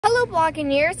Hello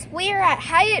Bloggineers, we are at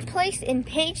Hyatt Place in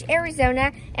Page,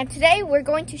 Arizona, and today we're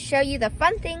going to show you the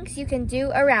fun things you can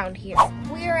do around here.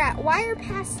 We are at Wire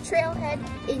Pass Trailhead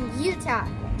in Utah,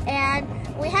 and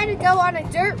we had to go on a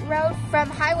dirt road from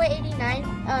Highway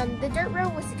 89. The dirt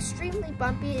road was extremely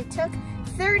bumpy. It took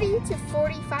 30 to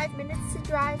 45 minutes to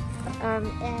drive,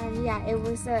 and yeah, it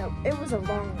was a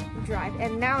long drive,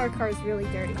 and now our car is really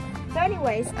dirty. So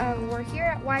anyways, we're here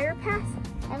at Wire Pass,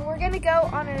 and we're gonna go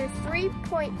on a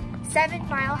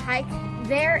 3.7-mile hike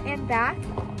there and back,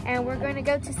 and we're gonna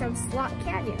go to some slot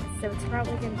canyons, so it's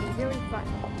probably gonna be really fun.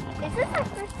 Is this our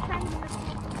first time in the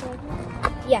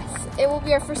canyon? Yes, it will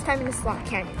be our first time in the slot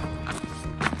canyon.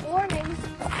 Warning.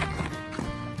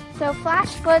 So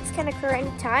flash floods can occur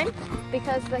anytime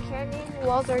because the canyon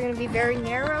walls are gonna be very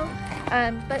narrow,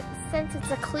 but since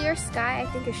it's a clear sky, I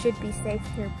think it should be safe.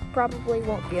 There probably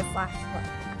won't be a flash flood.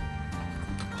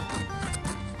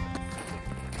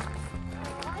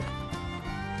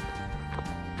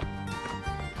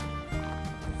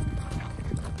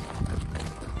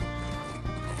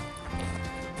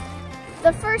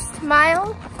 The first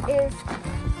mile is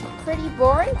pretty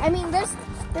boring. I mean, there's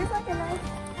like a nice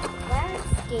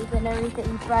landscape and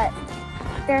everything, but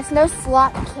there's no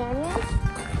slot canyon.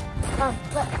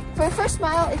 But for the first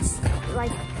mile, it's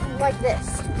like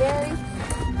this, very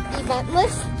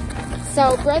eventless.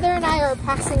 So brother and I are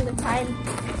passing the time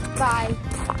by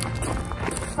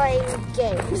playing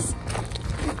games.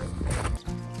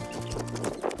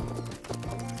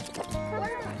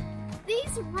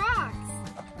 These rocks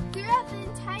throughout the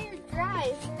entire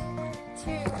drive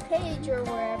to Page or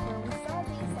wherever, we saw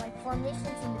these like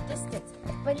formations in the distance,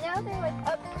 but now they're like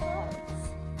up close.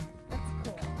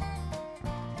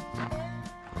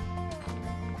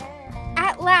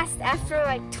 At last, after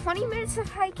like 20 minutes of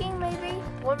hiking, maybe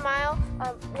 1 mile,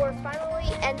 we're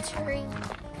finally entering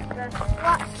the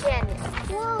slot canyon.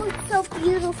 Whoa, it's so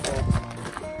beautiful.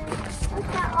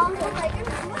 Look at all the like,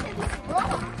 look at this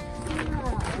rock.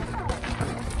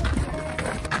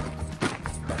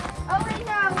 Oh wait,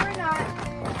 no, we're not.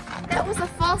 That was a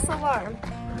false alarm.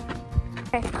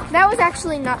 Okay, that was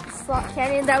actually not the slot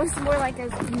canyon. That was more like a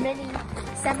mini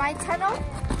semi-tunnel.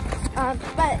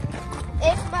 But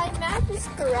if my map is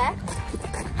correct,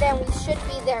 then we should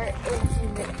be there in a few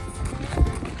minutes.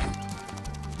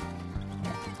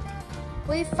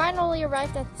 We finally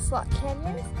arrived at the slot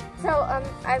canyon. So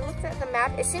I looked at the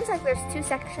map. It seems like there's 2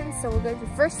 sections. So we'll go to the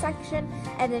first section,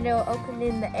 and then it'll open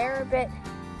in the air a bit,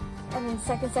 and then the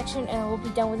second section, and we'll be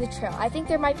done with the trail. I think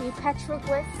there might be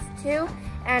petroglyphs too,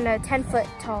 and a 10-foot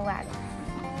tall ladder.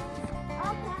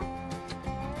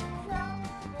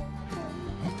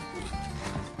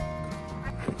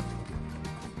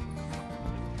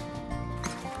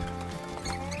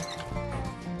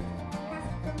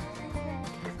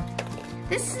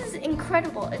 This is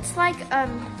incredible. It's like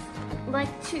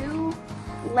 2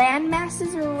 land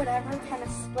masses or whatever kind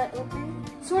of split open,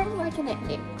 sort of like an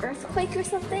earthquake or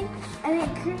something, and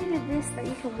it created this that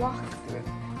you can walk through.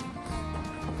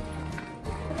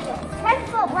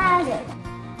 10-foot ladder.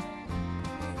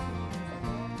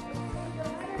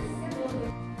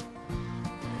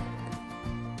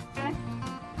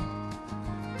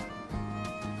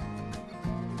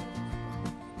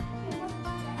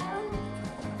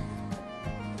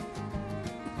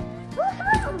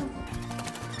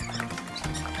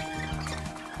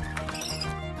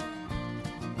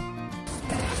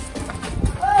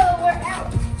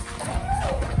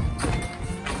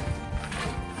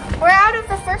 We're out of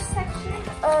the first section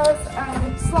of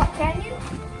Slot Canyon.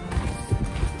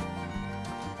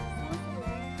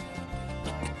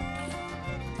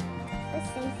 Let's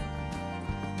see.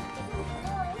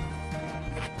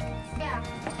 Yeah.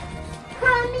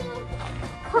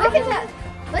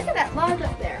 Look at that log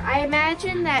up there. I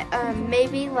imagine that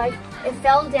maybe like it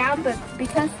fell down, but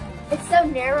because it's so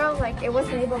narrow, like it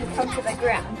wasn't able to come to the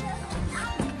ground.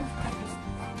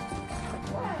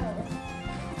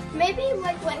 Maybe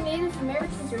like when Native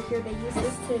Americans were here, they used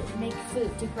this to make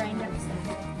food, to grind up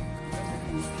something.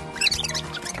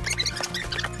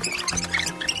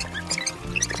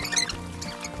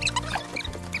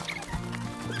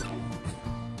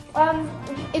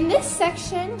 In this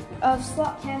section of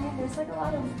Slot Canyon, there's like a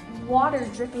lot of water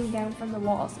dripping down from the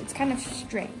walls. It's kind of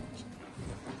strange.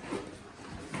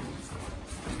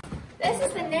 This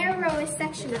is the narrowest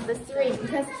section of the 3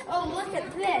 because, oh, look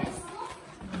at this.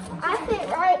 I fit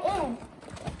right in.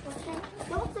 Okay.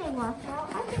 Don't say watch out.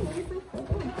 I can easily fit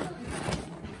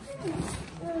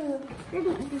in.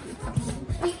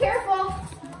 Be careful.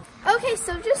 Okay,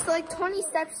 so just like 20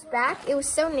 steps back, it was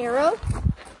so narrow.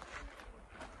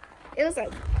 It was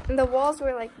like and the walls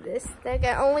were like this. Like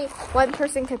only one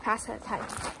person could pass at a time.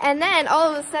 And then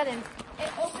all of a sudden,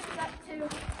 it opens up to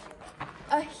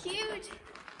a huge,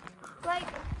 like,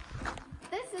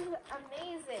 this is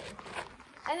amazing.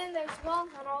 And then there's walls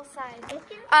on all sides.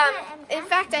 In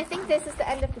fact, I think this is the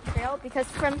end of the trail because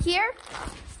from here,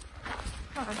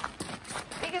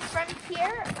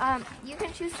 you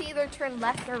can choose to either turn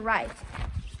left or right.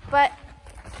 But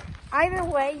either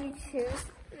way you choose,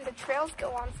 the trails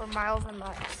go on for miles and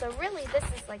miles. So really, this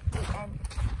is like the end.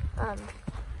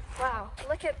 Wow,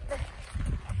 look at this.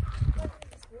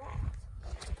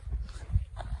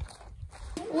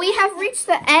 We have reached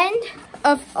the end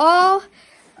of all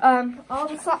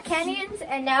the slot canyons,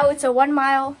 and now it's a 1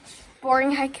 mile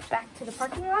boring hike back to the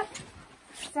parking lot.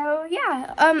 So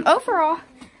yeah, overall,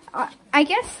 I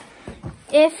guess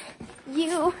if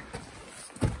you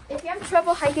have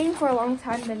trouble hiking for a long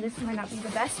time, then this might not be the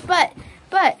best. But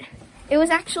it was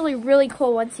actually really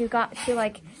cool once you got to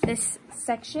like this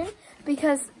section,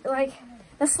 because like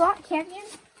the slot canyon,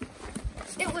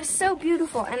 it was so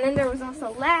beautiful. And then there was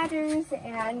also ladders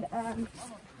and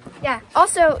yeah.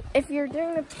 Also, if you're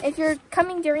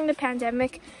coming during the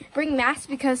pandemic, bring masks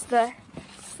because the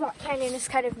slot canyon is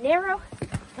kind of narrow,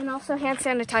 and also hand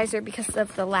sanitizer because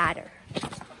of the ladder.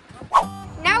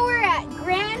 Now we're at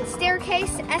Grand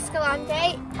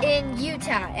Staircase-Escalante in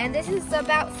Utah, and this is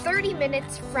about 30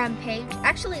 minutes from Page,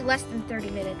 actually less than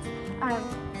 30 minutes.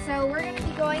 So we're going to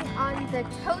be going on the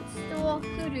Toadstool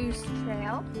Hoodoos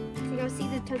trail to go see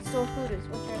the Toadstool Hoodoos,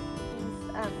 which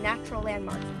are these natural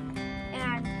landmarks.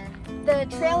 And the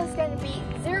trail is going to be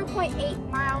 0.8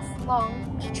 miles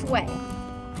long each way.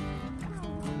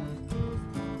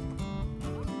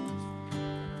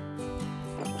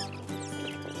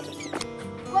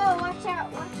 Whoa, watch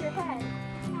out, watch your head.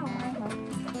 Oh, I hope.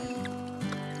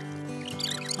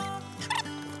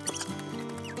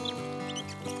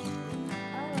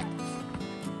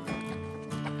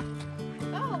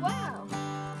 Oh, wow.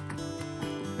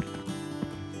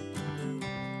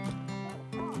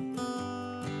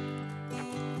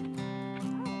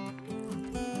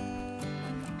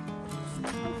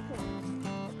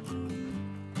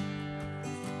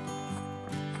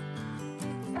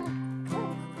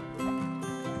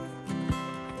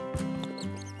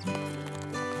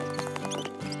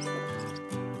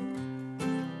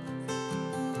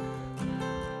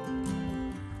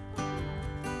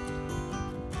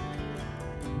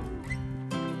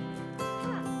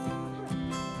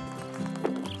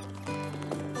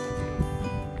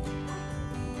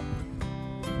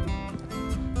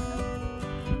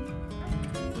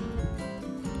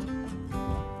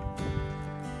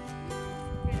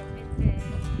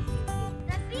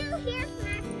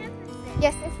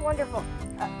 Yes, it's wonderful.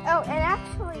 Oh, and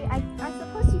actually, I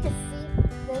suppose you could see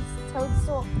this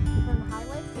toadstool from the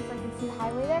highway, since I can see the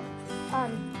highway there.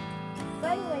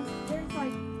 But anyway, there's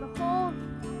like the whole,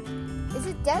 is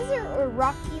it desert or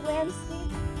rocky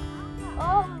landscape?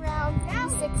 All around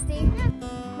 360.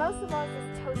 Most of all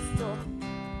is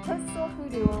Toadstool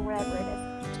Hoodoo or whatever it is.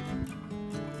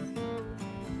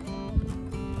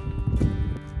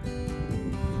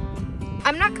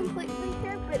 I'm not completely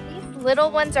sure, but these little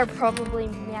ones are probably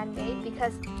man-made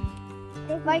because,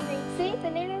 like, see, the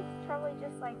natives probably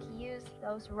just like use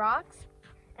those rocks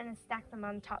and then stack them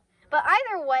on top. But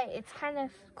either way, it's kind of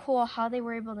cool how they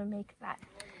were able to make that.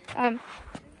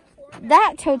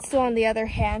 That toadstool, on the other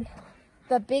hand,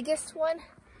 the biggest one,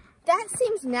 that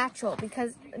seems natural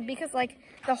because like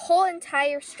the whole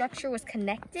entire structure was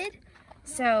connected.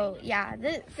 So yeah,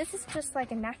 this is just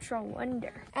like a natural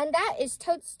wonder. And that is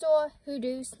Toadstool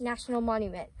Hoodoos National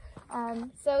Monument.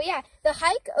 So yeah, the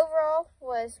hike overall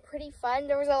was pretty fun.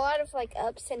 There was a lot of like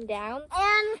ups and downs.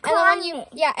 And climbing.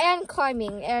 And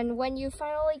climbing. And when you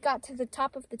finally got to the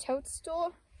top of the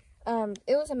toadstool,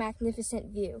 it was a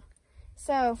magnificent view.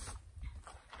 So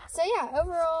yeah,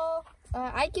 overall,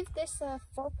 I give this a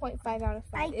 4.5 out of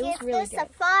 5. I give this a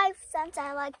 5 since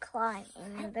I like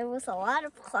climbing. There was a lot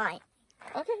of climbing.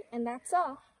 Okay, and that's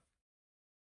all.